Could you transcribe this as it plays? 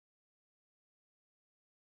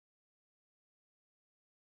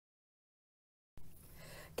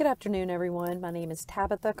Good afternoon, everyone. My name is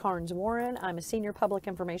Tabitha Carnes-Warren. I'm a Senior Public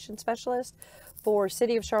Information Specialist for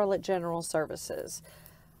City of Charlotte General Services.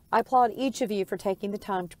 I applaud each of you for taking the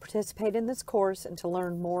time to participate in this course and to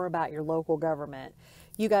learn more about your local government.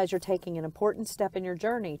 You guys are taking an important step in your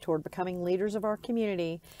journey toward becoming leaders of our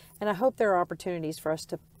community, and I hope there are opportunities for us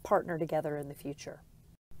to partner together in the future.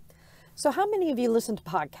 So how many of you listen to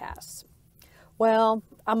podcasts? Well,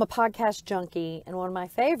 I'm a podcast junkie, and one of my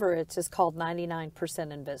favorites is called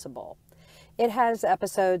 99% Invisible. It has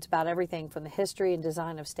episodes about everything from the history and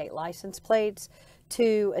design of state license plates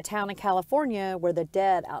to a town in California where the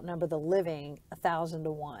dead outnumber the living 1,000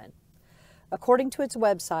 to 1. According to its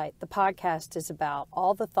website, the podcast is about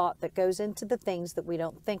all the thought that goes into the things that we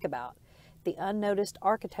don't think about, the unnoticed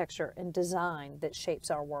architecture and design that shapes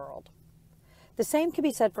our world. The same can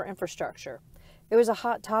be said for infrastructure. It was a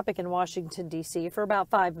hot topic in Washington, D.C. for about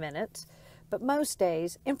 5 minutes, but most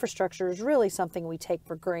days, infrastructure is really something we take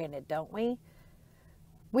for granted, don't we?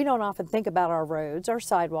 We don't often think about our roads, our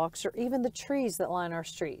sidewalks, or even the trees that line our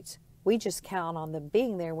streets. We just count on them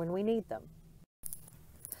being there when we need them.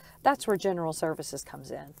 That's where General Services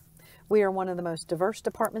comes in. We are one of the most diverse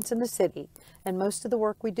departments in the city, and most of the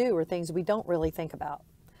work we do are things we don't really think about.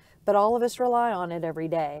 But all of us rely on it every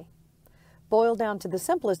day. Boiled down to the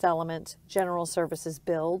simplest elements, General Services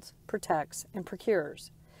builds, protects, and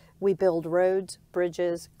procures. We build roads,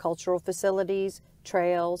 bridges, cultural facilities,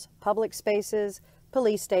 trails, public spaces,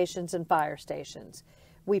 police stations, and fire stations.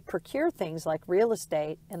 We procure things like real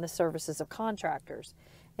estate and the services of contractors,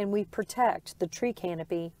 and we protect the tree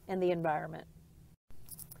canopy and the environment.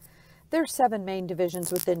 There are 7 main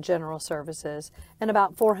divisions within General Services and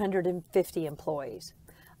about 450 employees.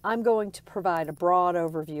 I'm going to provide a broad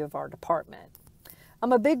overview of our department.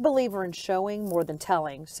 I'm a big believer in showing more than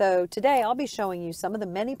telling, so today I'll be showing you some of the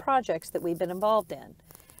many projects that we've been involved in.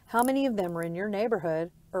 How many of them are in your neighborhood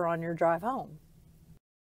or on your drive home?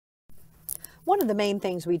 One of the main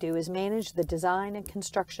things we do is manage the design and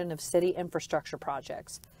construction of city infrastructure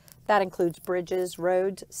projects. That includes bridges,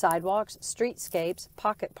 roads, sidewalks, streetscapes,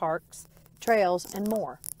 pocket parks, trails, and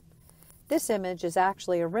more. This image is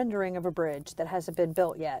actually a rendering of a bridge that hasn't been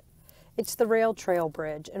built yet. It's the Rail Trail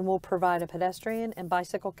Bridge and will provide a pedestrian and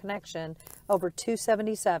bicycle connection over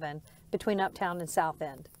 277 between Uptown and South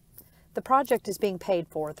End. The project is being paid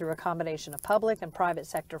for through a combination of public and private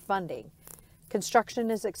sector funding. Construction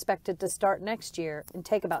is expected to start next year and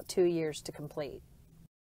take about 2 years to complete.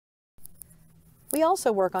 We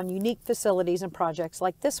also work on unique facilities and projects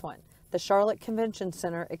like this one, the Charlotte Convention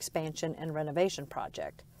Center Expansion and Renovation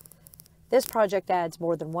Project. This project adds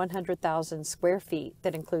more than 100,000 square feet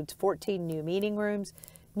that includes 14 new meeting rooms,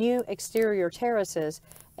 new exterior terraces,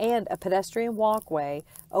 and a pedestrian walkway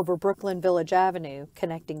over Brooklyn Village Avenue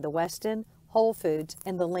connecting the Westin, Whole Foods,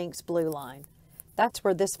 and the Lynx Blue Line. That's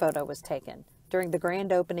where this photo was taken during the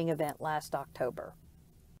grand opening event last October.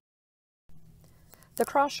 The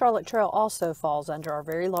Cross Charlotte Trail also falls under our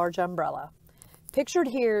very large umbrella. Pictured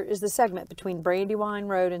here is the segment between Brandywine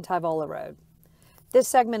Road and Tyvola Road. This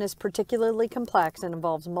segment is particularly complex and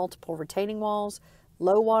involves multiple retaining walls,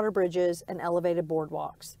 low water bridges, and elevated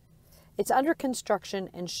boardwalks. It's under construction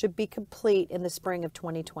and should be complete in the spring of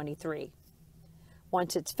 2023.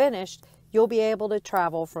 Once it's finished, you'll be able to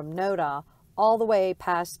travel from NODA all the way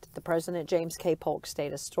past the President James K. Polk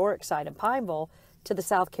State Historic Site in Pineville to the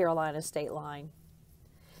South Carolina state line.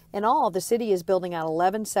 In all, the city is building out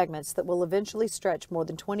 11 segments that will eventually stretch more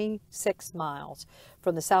than 26 miles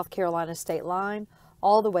from the South Carolina state line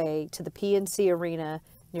all the way to the PNC Arena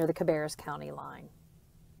near the Cabarrus County line.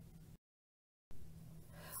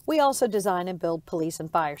 We also design and build police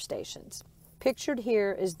and fire stations. Pictured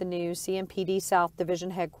here is the new CMPD South Division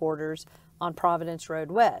headquarters on Providence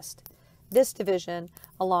Road West. This division,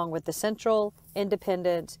 along with the Central,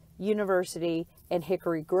 Independence, University, and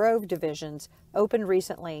Hickory Grove divisions, opened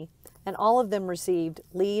recently, and all of them received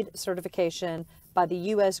LEED certification by the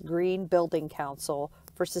U.S. Green Building Council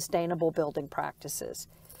for sustainable building practices.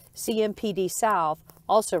 CMPD South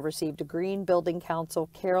also received a Green Building Council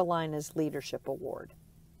Carolinas Leadership Award.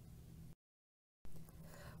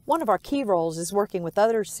 One of our key roles is working with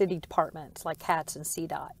other city departments like CATS and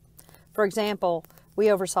CDOT. For example,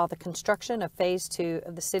 we oversaw the construction of Phase 2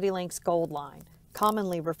 of the CityLYNX Gold Line,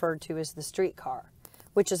 commonly referred to as the streetcar,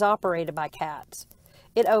 which is operated by CATS.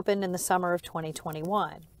 It opened in the summer of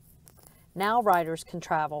 2021. Now riders can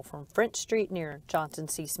travel from French Street near Johnson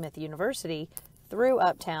C. Smith University through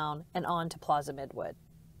Uptown and on to Plaza Midwood.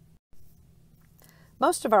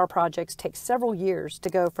 Most of our projects take several years to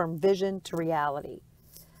go from vision to reality.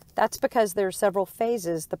 That's because there are several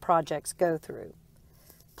phases the projects go through.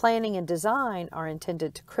 Planning and design are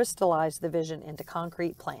intended to crystallize the vision into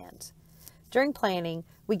concrete plans. During planning,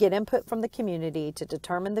 we get input from the community to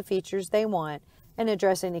determine the features they want and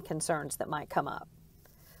address any concerns that might come up.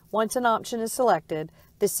 Once an option is selected,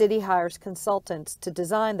 the city hires consultants to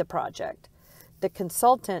design the project. The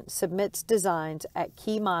consultant submits designs at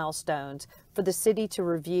key milestones for the city to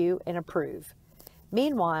review and approve.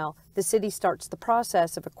 Meanwhile, the city starts the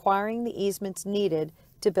process of acquiring the easements needed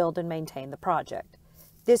to build and maintain the project.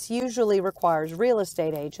 This usually requires real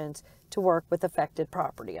estate agents to work with affected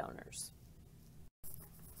property owners.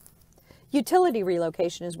 Utility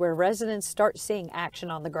relocation is where residents start seeing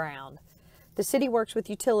action on the ground. The city works with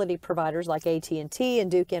utility providers like AT&T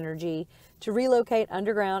and Duke Energy to relocate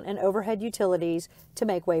underground and overhead utilities to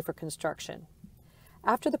make way for construction.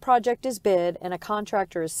 After the project is bid and a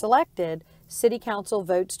contractor is selected, City Council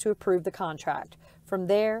votes to approve the contract. From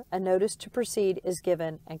there, a notice to proceed is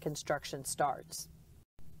given and construction starts.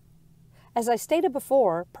 As I stated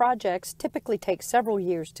before, projects typically take several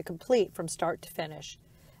years to complete from start to finish,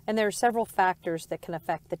 and there are several factors that can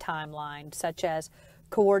affect the timeline, such as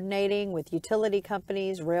coordinating with utility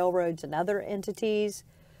companies, railroads, and other entities,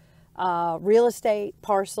 real estate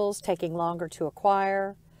parcels taking longer to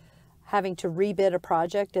acquire, having to rebid a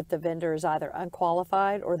project if the vendor is either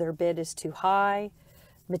unqualified or their bid is too high,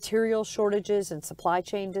 material shortages and supply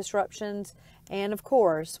chain disruptions, and of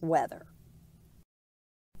course, weather.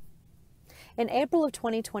 In April of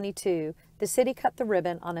 2022, the city cut the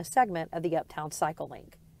ribbon on a segment of the Uptown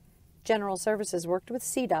CityLYNX. General Services worked with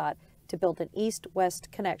CDOT to build an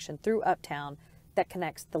east-west connection through Uptown that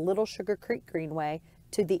connects the Little Sugar Creek Greenway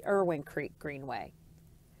to the Irwin Creek Greenway.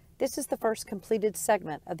 This is the first completed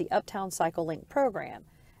segment of the Uptown CityLYNX program,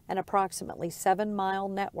 an approximately 7-mile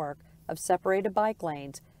network of separated bike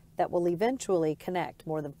lanes that will eventually connect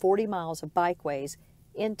more than 40 miles of bikeways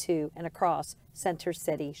into and across Center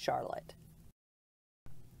City, Charlotte.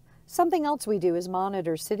 Something else we do is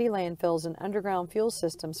monitor city landfills and underground fuel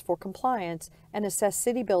systems for compliance and assess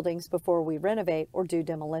city buildings before we renovate or do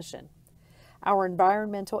demolition. Our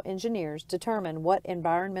environmental engineers determine what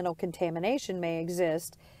environmental contamination may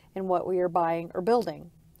exist in what we are buying or building.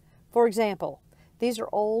 For example, these are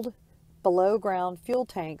old, below-ground fuel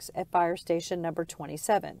tanks at Fire Station number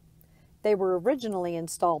 27. They were originally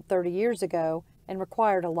installed 30 years ago and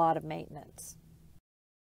required a lot of maintenance.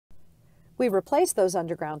 We replaced those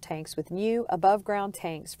underground tanks with new above-ground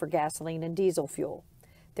tanks for gasoline and diesel fuel.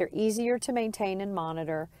 They're easier to maintain and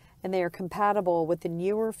monitor, and they are compatible with the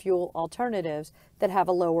newer fuel alternatives that have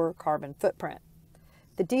a lower carbon footprint.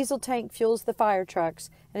 The diesel tank fuels the fire trucks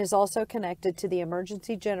and is also connected to the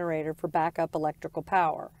emergency generator for backup electrical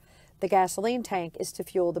power. The gasoline tank is to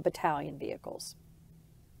fuel the battalion vehicles.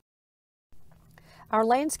 Our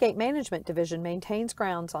landscape management division maintains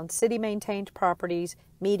grounds on city-maintained properties,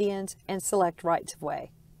 medians, and select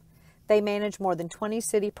rights-of-way. They manage more than 20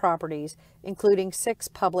 city properties, including 6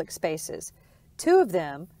 public spaces. 2 of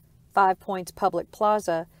them, 5 Points Public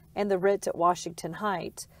Plaza and the Ritz at Washington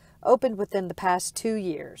Heights, opened within the past 2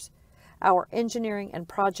 years. Our engineering and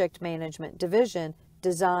project management division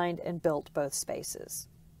designed and built both spaces.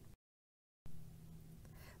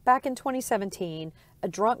 Back in 2017, a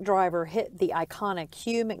drunk driver hit the iconic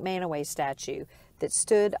Hugh McManaway statue that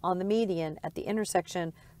stood on the median at the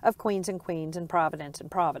intersection of Queens and Queens and Providence and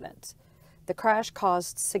Providence. The crash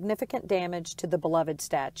caused significant damage to the beloved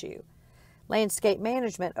statue. Landscape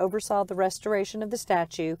management oversaw the restoration of the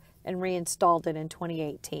statue and reinstalled it in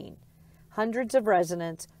 2018. Hundreds of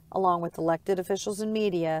residents, along with elected officials and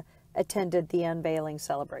media, attended the unveiling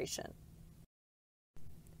celebration.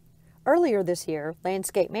 Earlier this year,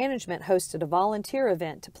 Landscape Management hosted a volunteer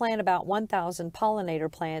event to plant about 1,000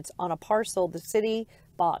 pollinator plants on a parcel the city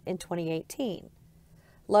bought in 2018.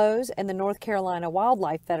 Lowe's and the North Carolina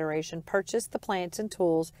Wildlife Federation purchased the plants and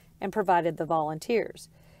tools and provided the volunteers.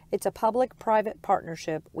 It's a public-private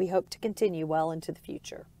partnership we hope to continue well into the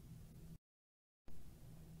future.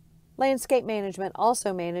 Landscape Management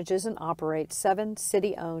also manages and operates 7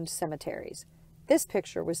 city-owned cemeteries. This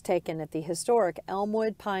picture was taken at the historic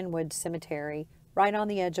Elmwood Pinewood Cemetery right on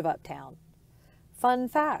the edge of Uptown. Fun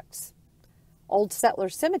facts. Old Settler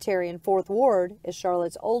Cemetery in 4th Ward is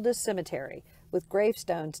Charlotte's oldest cemetery, with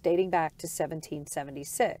gravestones dating back to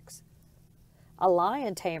 1776. A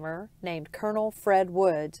lion tamer named Colonel Fred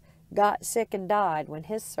Woods got sick and died when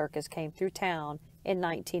his circus came through town in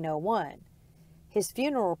 1901. His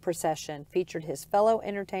funeral procession featured his fellow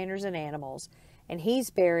entertainers and animals, and he's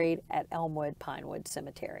buried at Elmwood Pinewood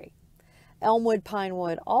Cemetery. Elmwood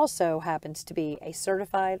Pinewood also happens to be a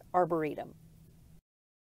certified arboretum.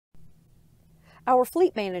 Our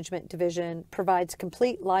Fleet Management Division provides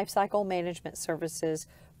complete lifecycle management services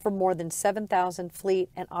for more than 7,000 fleet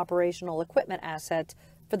and operational equipment assets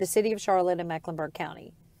for the City of Charlotte and Mecklenburg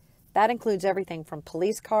County. That includes everything from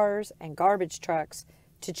police cars and garbage trucks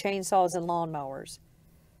to chainsaws and lawnmowers.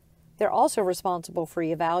 They're also responsible for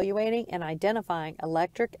evaluating and identifying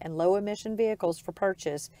electric and low-emission vehicles for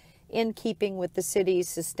purchase in keeping with the city's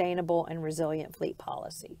sustainable and resilient fleet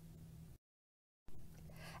policy.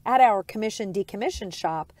 At our commission-decommission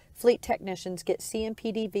shop, fleet technicians get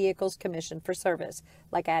CMPD vehicles commissioned for service,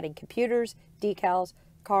 like adding computers, decals,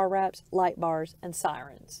 car wraps, light bars, and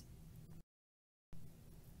sirens.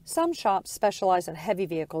 Some shops specialize in heavy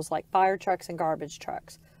vehicles like fire trucks and garbage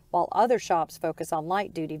trucks, while other shops focus on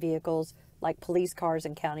light-duty vehicles like police cars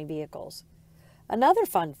and county vehicles. Another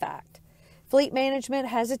fun fact, Fleet Management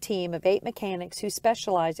has a team of 8 mechanics who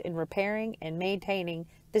specialize in repairing and maintaining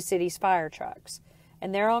the city's fire trucks,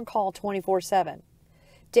 and they're on call 24/7.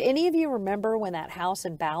 Do any of you remember when that house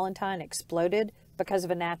in Ballantyne exploded because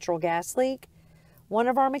of a natural gas leak? One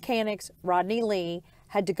of our mechanics, Rodney Lee,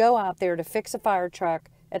 had to go out there to fix a fire truck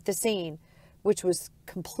at the scene, which was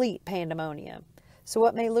complete pandemonium. So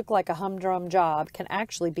what may look like a humdrum job can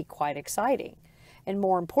actually be quite exciting. And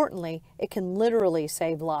more importantly, it can literally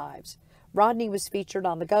save lives. Rodney was featured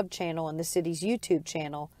on the Gov channel and the city's YouTube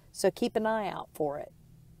channel, so keep an eye out for it.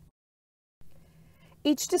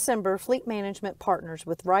 Each December, Fleet Management partners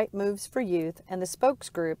with Right Moves for Youth and the Spokes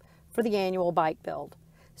Group for the annual bike build.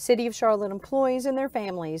 City of Charlotte employees and their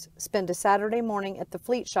families spend a Saturday morning at the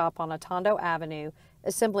Fleet Shop on Atondo Avenue,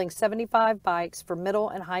 assembling 75 bikes for middle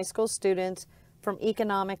and high school students from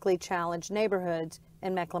economically challenged neighborhoods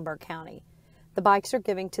in Mecklenburg County. The bikes are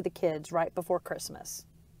given to the kids right before Christmas.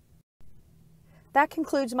 That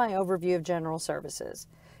concludes my overview of general services.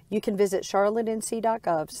 You can visit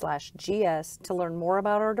charlottenc.gov/gs to learn more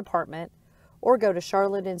about our department, or go to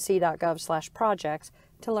charlottenc.gov/projects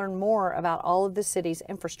to learn more about all of the city's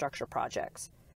infrastructure projects.